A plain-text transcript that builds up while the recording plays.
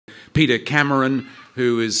Peter Cameron,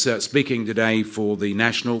 who is speaking today for the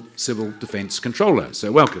National Civil Defence Controller.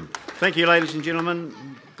 So welcome. Thank you, ladies and gentlemen.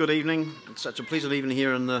 Good evening. It's such a pleasant evening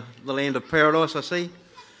here in the land of paradise, I see.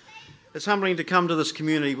 It's humbling to come to this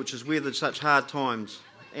community which has weathered such hard times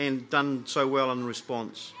and done so well in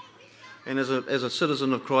response. And as a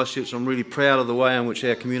citizen of Christchurch, I'm really proud of the way in which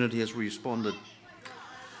our community has responded.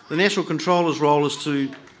 The National Controller's role is to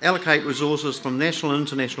allocate resources from national and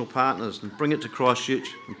international partners and bring it to Christchurch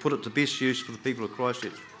and put it to best use for the people of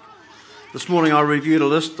Christchurch. This morning I reviewed a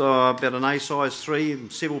list about an A size 3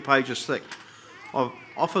 and several pages thick of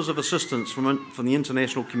offers of assistance from the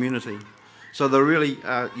international community. So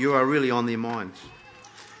you are really on their minds.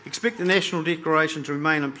 Expect the National Declaration to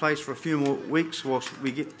remain in place for a few more weeks whilst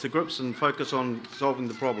we get to grips and focus on solving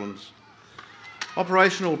the problems.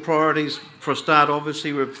 Operational priorities, for a start,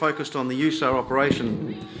 obviously we're focused on the USAR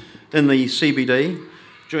operation in the CBD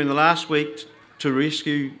during the last week to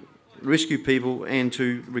rescue people and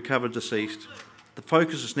to recover deceased. The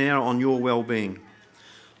focus is now on your well-being.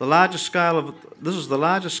 This is the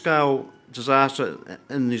largest scale disaster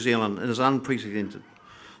in New Zealand and is unprecedented.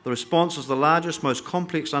 The response is the largest, most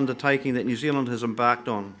complex undertaking that New Zealand has embarked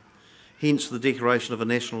on, hence the declaration of a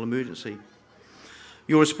national emergency.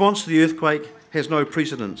 Your response to the earthquake has no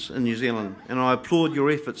precedence in New Zealand, and I applaud your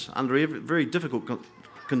efforts under very difficult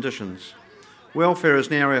conditions. Welfare is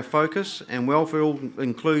now our focus, and welfare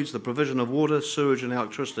includes the provision of water, sewage and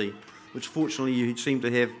electricity, which fortunately you seem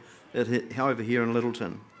to have over here in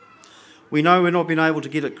Lyttelton. We know we're not been able to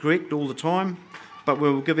get it correct all the time, but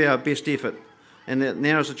we'll give our best effort. And that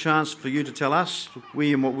now is a chance for you to tell us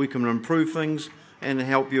where and what we can improve things and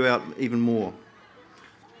help you out even more.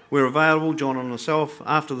 We're available, John and myself,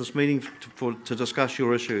 after this meeting to discuss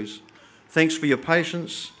your issues. Thanks for your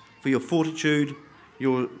patience, for your fortitude,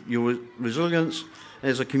 your resilience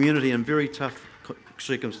as a community in very tough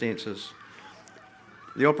circumstances.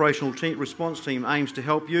 The operational response team aims to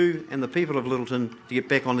help you and the people of Lyttelton to get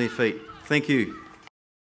back on their feet. Thank you.